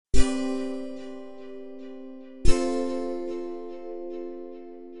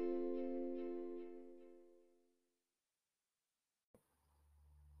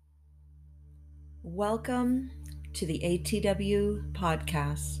Welcome to the ATW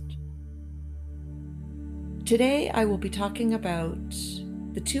podcast. Today I will be talking about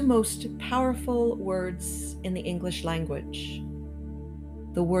the two most powerful words in the English language.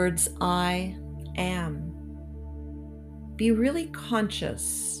 The words I am. Be really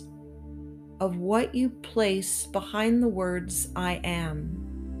conscious of what you place behind the words I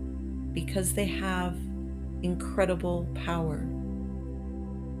am, because they have incredible power.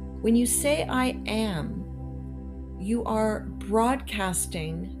 When you say I am, you are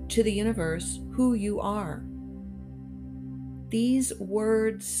broadcasting to the universe who you are. These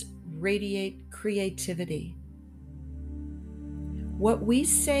words radiate creativity. What we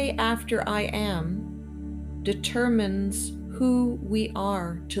say after I am determines who we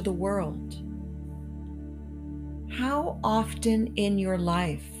are to the world. How often in your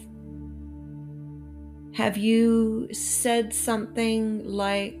life have you said something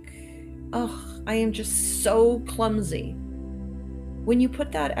like, "Oh, I am just so clumsy"? When you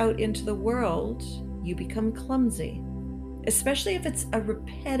put that out into the world, you become clumsy, especially if it's a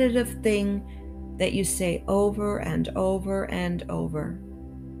repetitive thing that you say over and over and over.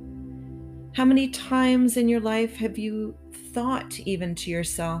 How many times in your life have you thought even to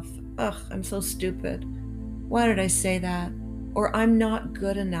yourself, "Ugh, I'm so stupid. Why did I say that?" Or "I'm not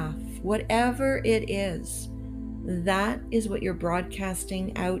good enough." Whatever it is, that is what you're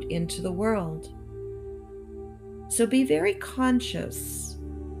broadcasting out into the world. So be very conscious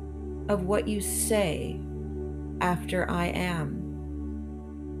of what you say after I am.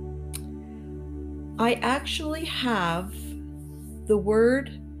 I actually have the word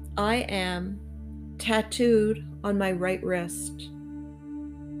I am tattooed on my right wrist.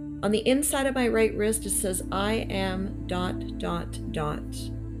 On the inside of my right wrist, it says I am ...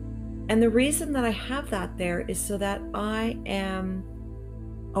 And the reason that I have that there is so that I am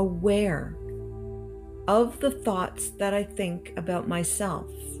aware of the thoughts that I think about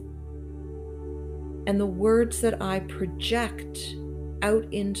myself and the words that I project out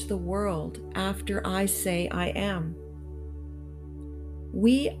into the world after I say I am.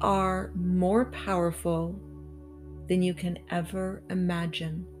 We are more powerful than you can ever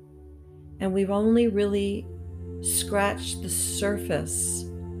imagine. And we've only really scratched the surface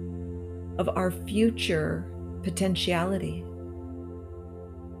of our future potentiality.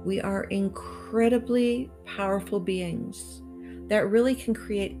 We are incredibly powerful beings that really can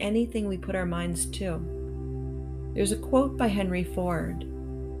create anything we put our minds to. There's a quote by Henry Ford,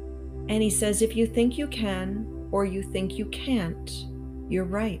 and he says, "If you think you can or you think you can't, you're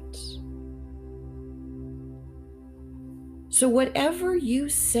right." So whatever you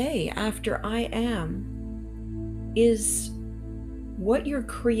say after I am is what you're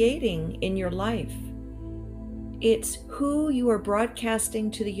creating in your life. It's who you are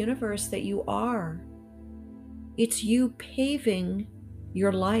broadcasting to the universe that you are. It's you paving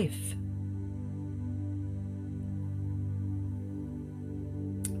your life.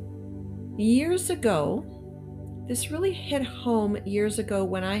 Years ago, this really hit home years ago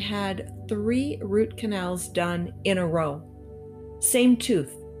when I had 3 root canals done in a row. Same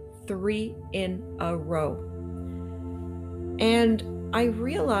tooth, 3 in a row. And I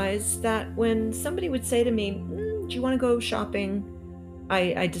realized that when somebody would say to me, "Do you want to go shopping?"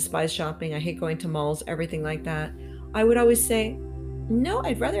 I despise shopping. I hate going to malls, everything like that. I would always say, "No,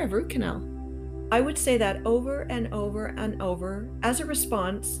 I'd rather have root canal." I would say that over and over and over as a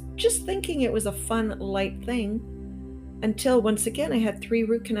response, just thinking it was a fun, light thing, until once again I had 3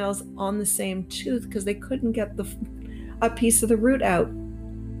 root canals on the same tooth because they couldn't get a piece of the root out.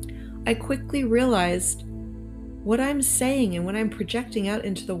 I quickly realized what I'm saying and what I'm projecting out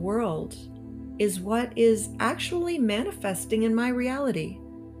into the world is what is actually manifesting in my reality.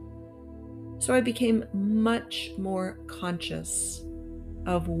 So I became much more conscious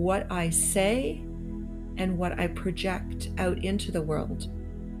of what I say and what I project out into the world.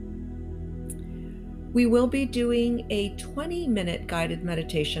 We will be doing a 20-minute guided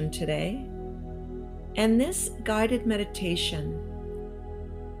meditation today. And this guided meditation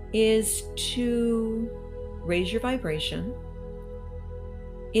is to raise your vibration.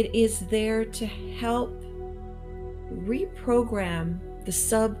 It is there to help reprogram the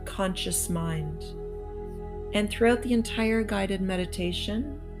subconscious mind. And throughout the entire guided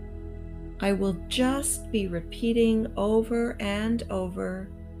meditation, I will just be repeating over and over,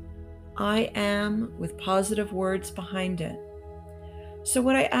 I am, with positive words behind it. So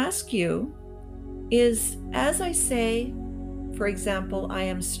what I ask you is, as I say, for example, I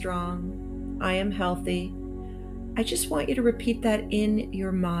am strong, I am healthy, I just want you to repeat that in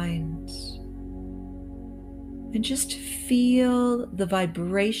your mind. And just feel the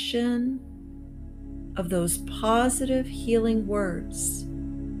vibration of those positive healing words.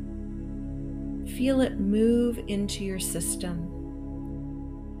 Feel it move into your system,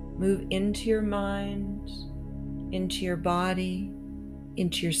 move into your mind, into your body,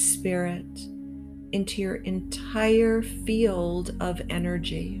 into your spirit, into your entire field of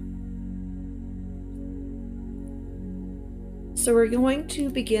energy. So we're going to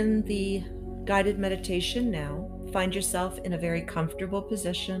begin the guided meditation now. Find yourself in a very comfortable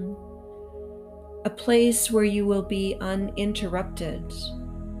position, a place where you will be uninterrupted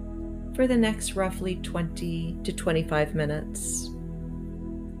for the next roughly 20 to 25 minutes.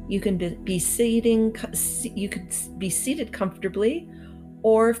 You can be seated comfortably,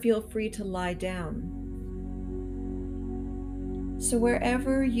 or feel free to lie down. So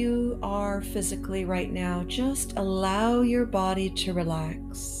wherever you are physically right now, just allow your body to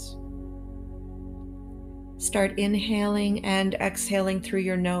relax. Start inhaling and exhaling through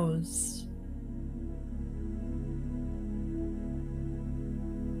your nose.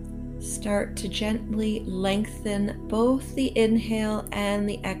 Start to gently lengthen both the inhale and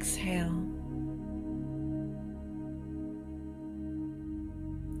the exhale.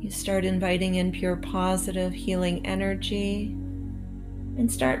 You start inviting in pure positive healing energy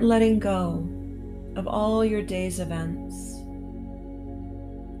and start letting go of all your day's events.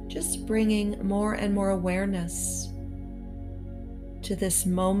 Just bringing more and more awareness to this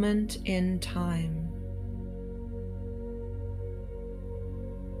moment in time.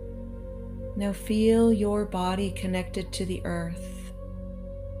 Now feel your body connected to the earth.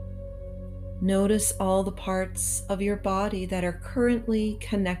 Notice all the parts of your body that are currently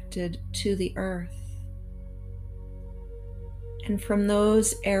connected to the earth. And from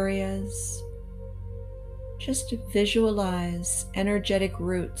those areas, just visualize energetic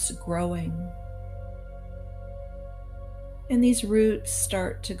roots growing. And these roots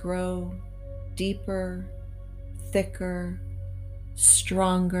start to grow deeper, thicker,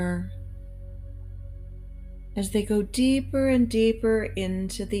 stronger, as they go deeper and deeper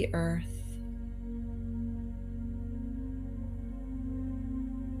into the earth.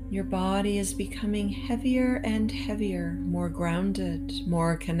 Your body is becoming heavier and heavier, more grounded,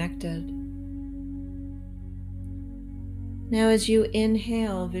 more connected. Now, as you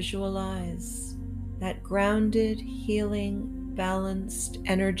inhale, visualize that grounded, healing, balanced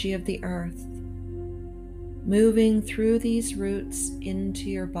energy of the earth moving through these roots into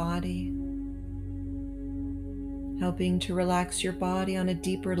your body, helping to relax your body on a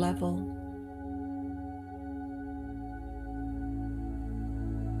deeper level.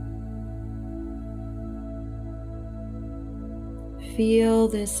 Feel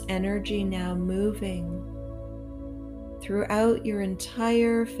this energy now moving throughout your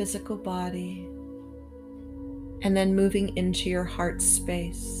entire physical body and then moving into your heart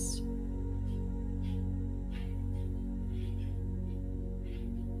space.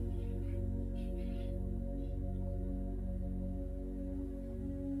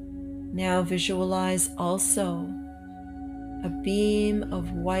 Now visualize also a beam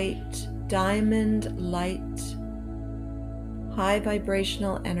of white diamond light, high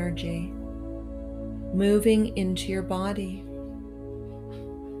vibrational energy moving into your body.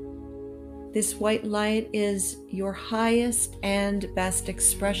 This white light is your highest and best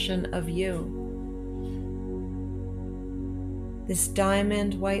expression of you. This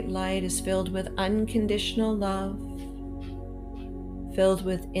diamond white light is filled with unconditional love, filled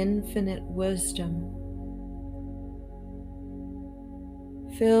with infinite wisdom,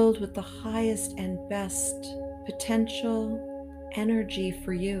 filled with the highest and best potential energy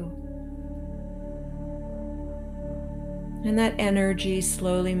for you. And that energy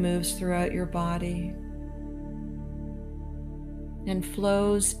slowly moves throughout your body and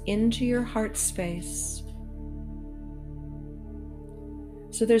flows into your heart space.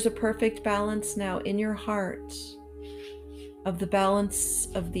 So there's a perfect balance now in your heart of the balance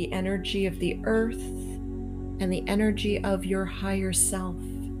of the energy of the earth and the energy of your higher self.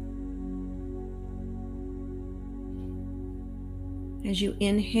 As you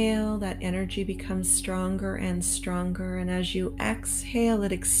inhale, that energy becomes stronger and stronger, and as you exhale,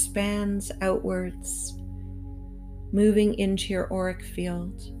 it expands outwards, moving into your auric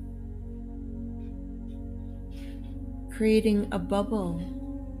field, creating a bubble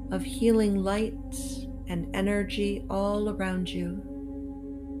of healing light and energy all around you.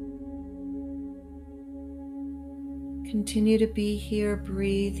 Continue to be here,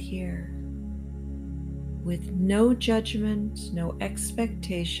 breathe here, with no judgment, no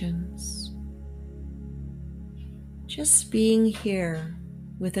expectations. Just being here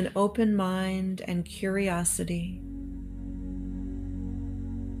with an open mind and curiosity.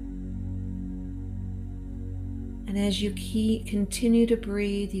 And as you continue to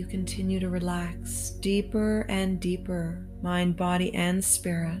breathe, you continue to relax deeper and deeper, mind, body, and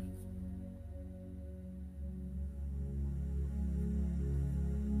spirit.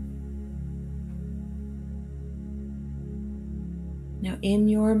 Now, in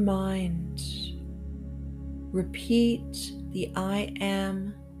your mind, repeat the I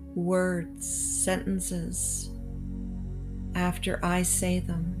am words, sentences, after I say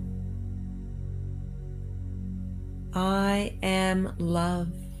them. I am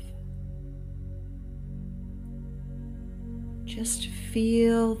love. Just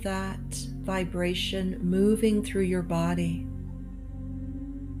feel that vibration moving through your body,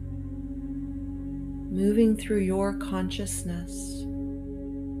 moving through your consciousness.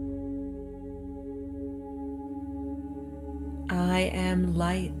 I am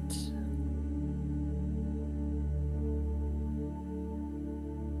light.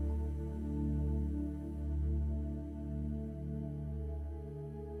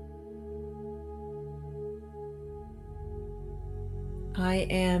 I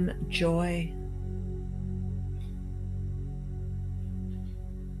am joy.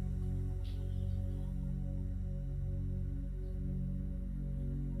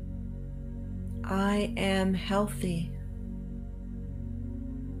 I am healthy.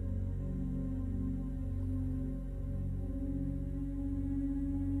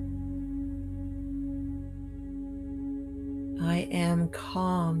 I am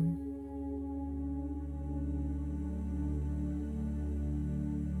calm.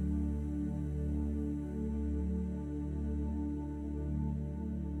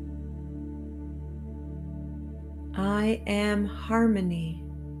 I am harmony.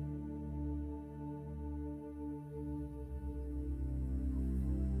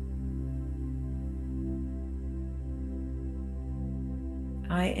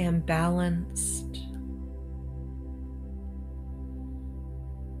 I am balanced.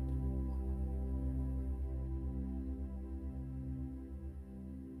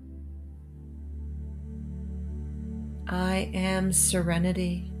 I am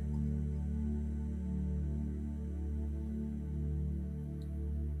serenity.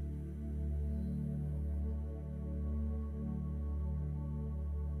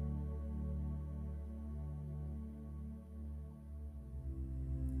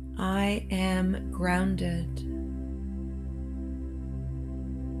 I am grounded.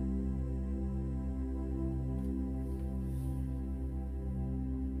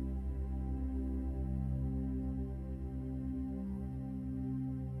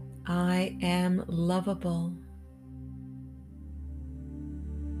 I am lovable.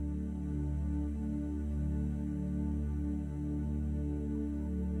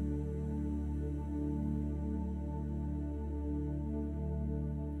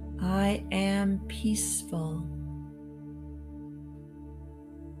 I am peaceful.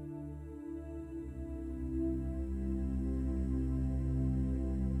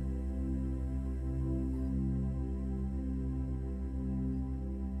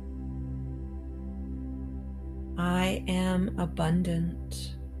 I am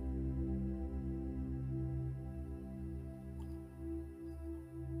abundant.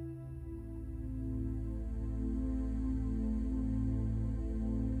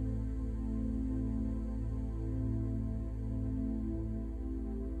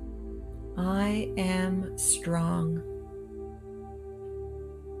 I am strong.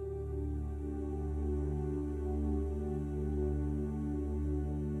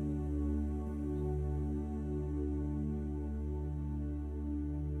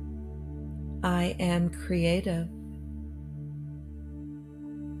 I am creative.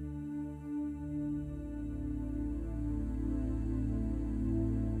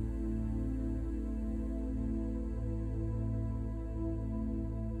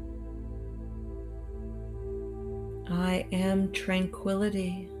 I am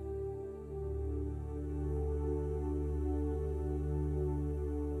tranquility.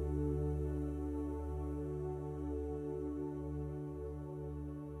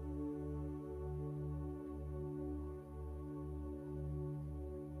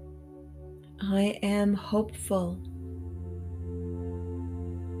 I am hopeful.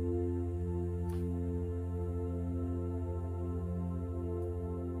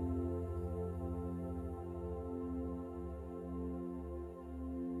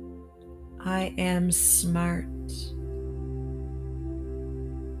 I am smart.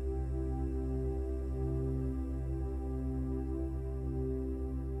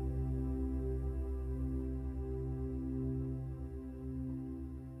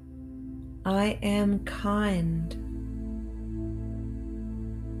 I am kind.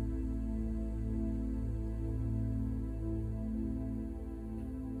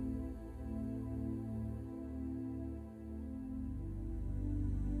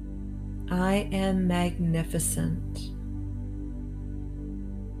 I am magnificent.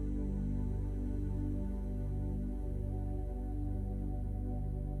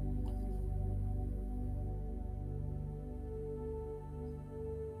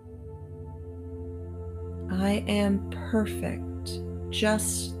 I am perfect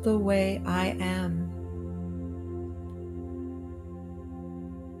just the way I am.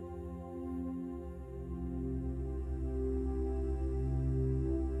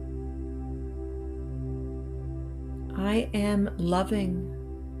 I am loving.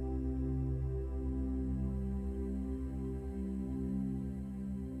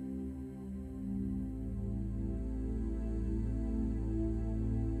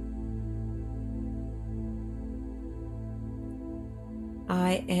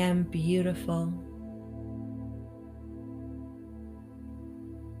 I am beautiful.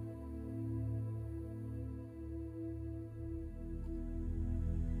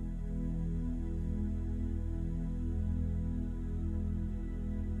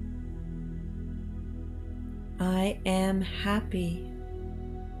 I am happy.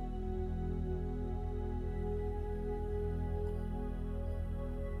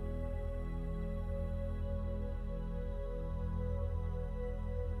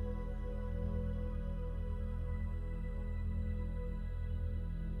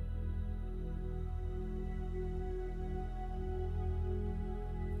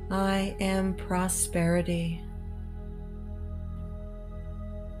 I am prosperity.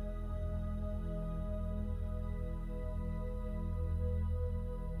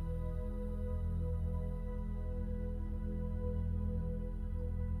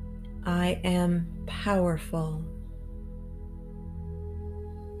 I am powerful.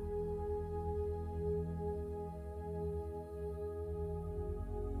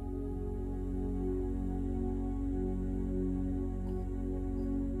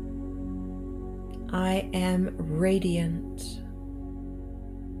 I am radiant.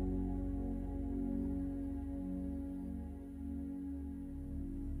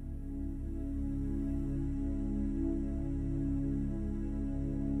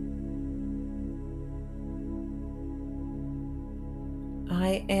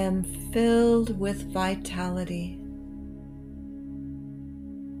 I am filled with vitality.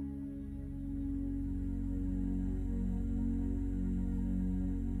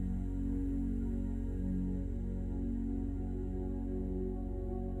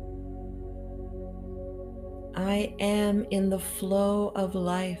 I am in the flow of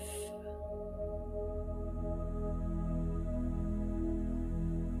life.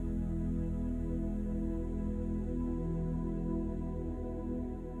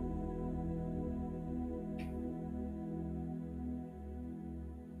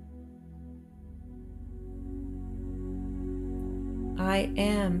 I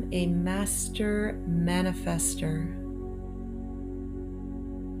am a master manifester.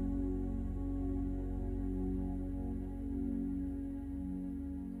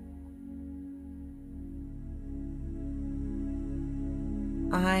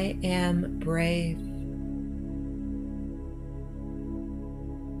 I am brave.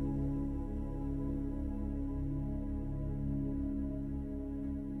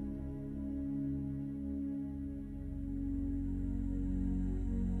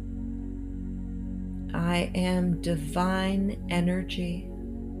 I am divine energy.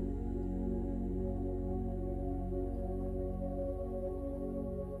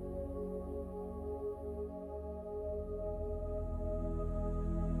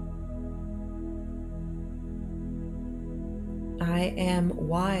 I am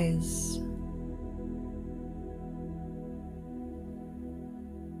wise.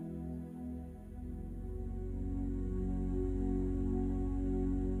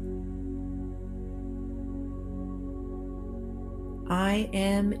 I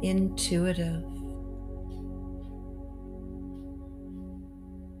am intuitive.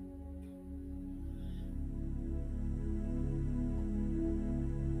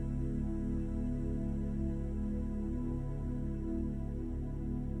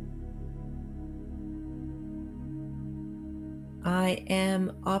 I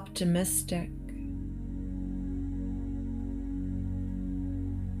am optimistic.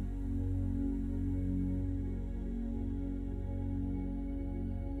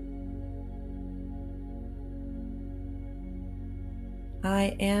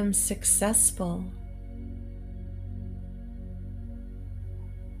 I am successful.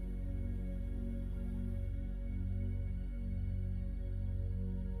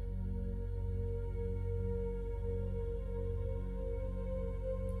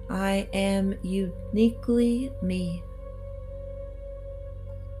 I am uniquely me.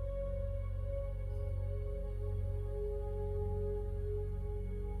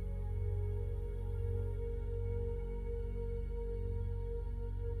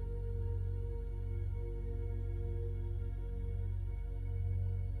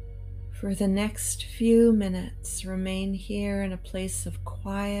 For the next few minutes, remain here in a place of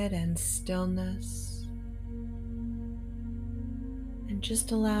quiet and stillness, and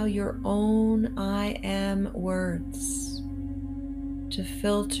just allow your own I am words to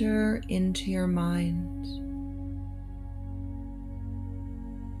filter into your mind.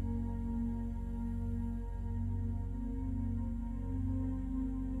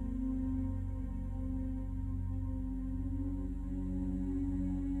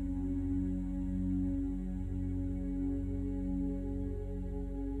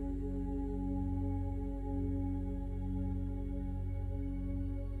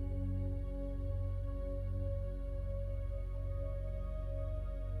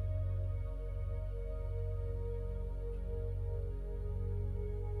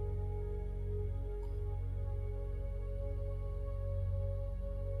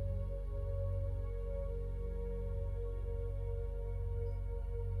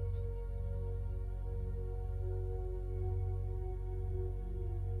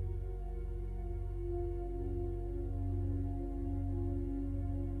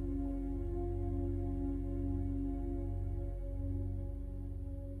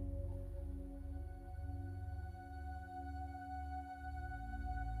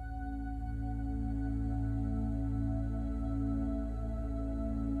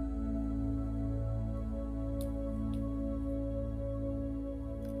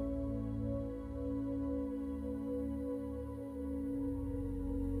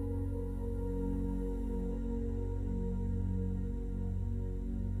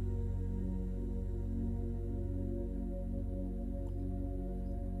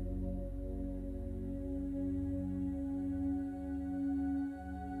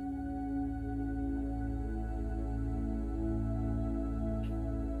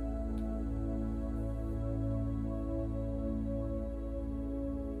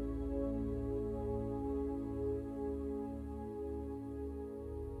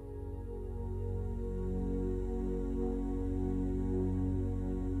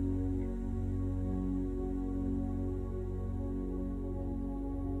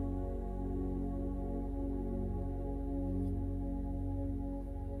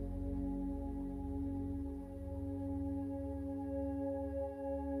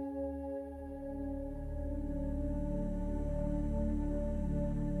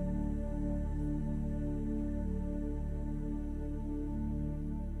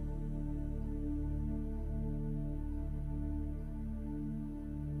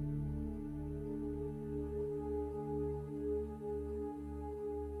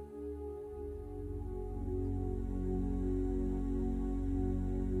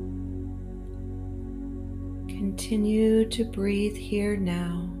 Continue to breathe here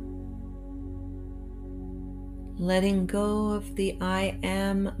now, letting go of the I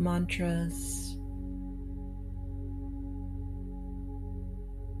am mantras.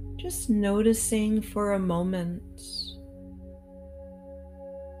 Just noticing for a moment,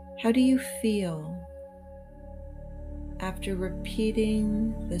 how do you feel after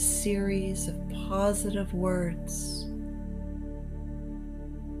repeating the series of positive words?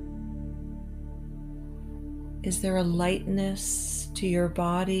 Is there a lightness to your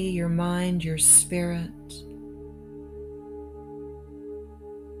body, your mind, your spirit?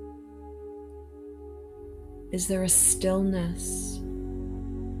 Is there a stillness?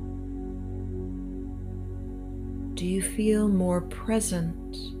 Do you feel more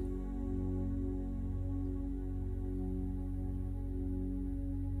present?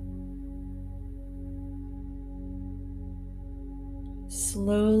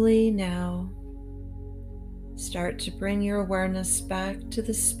 Slowly now, start to bring your awareness back to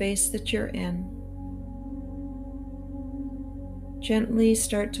the space that you're in. Gently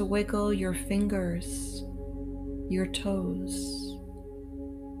start to wiggle your fingers, your toes.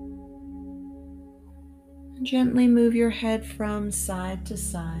 Gently move your head from side to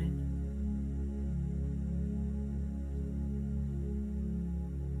side.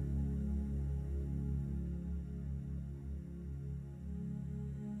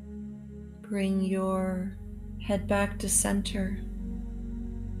 Bring your head back to center.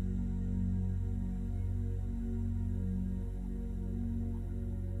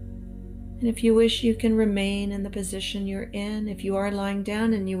 And if you wish, you can remain in the position you're in. If you are lying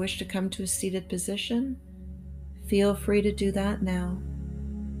down and you wish to come to a seated position, feel free to do that now.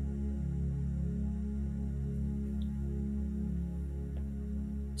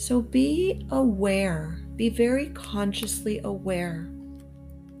 So be aware, be very consciously aware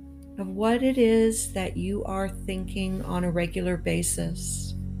of what it is that you are thinking on a regular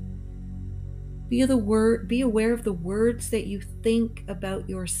basis. Be aware of the words that you think about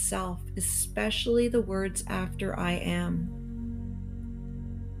yourself, especially the words after I am.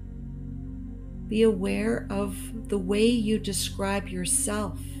 Be aware of the way you describe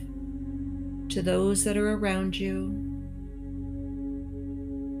yourself to those that are around you,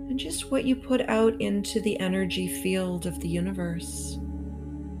 and just what you put out into the energy field of the universe.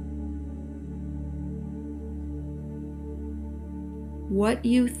 What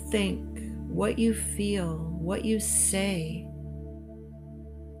you think, what you feel, what you say,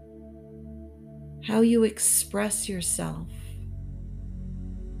 how you express yourself.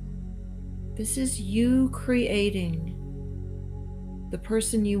 This is you creating the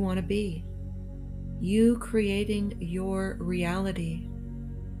person you want to be, you creating your reality.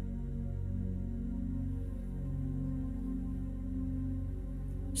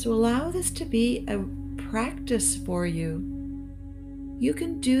 So allow this to be a practice for you. You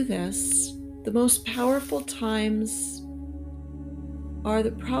can do this. The most powerful times are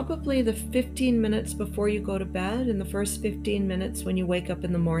probably the 15 minutes before you go to bed and the first 15 minutes when you wake up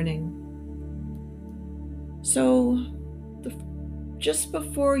in the morning. So just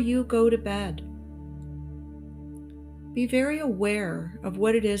before you go to bed, be very aware of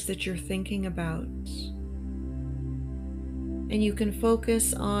what it is that you're thinking about. And you can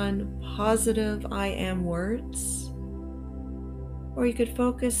focus on positive I am words, or you could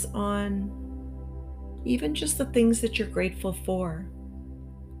focus on even just the things that you're grateful for.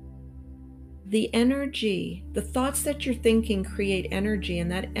 The energy, the thoughts that you're thinking create energy,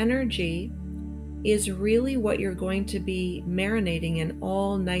 and that energy is really what you're going to be marinating in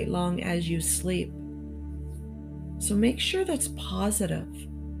all night long as you sleep. So make sure that's positive.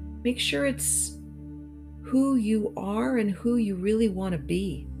 Make sure it's who you are and who you really want to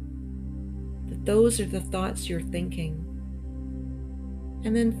be. That those are the thoughts you're thinking.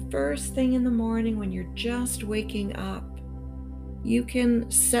 And then first thing in the morning when you're just waking up, you can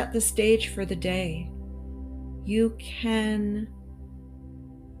set the stage for the day. You can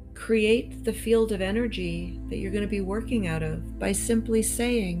create the field of energy that you're going to be working out of by simply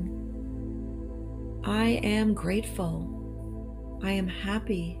saying, I am grateful. I am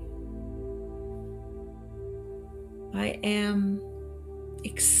happy. I am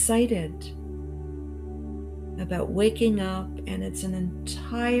excited about waking up, and it's an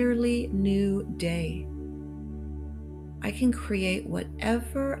entirely new day. I can create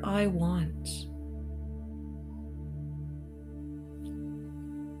whatever I want.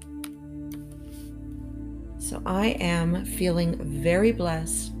 So I am feeling very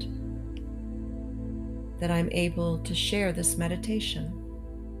blessed that I'm able to share this meditation.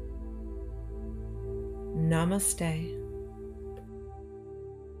 Namaste.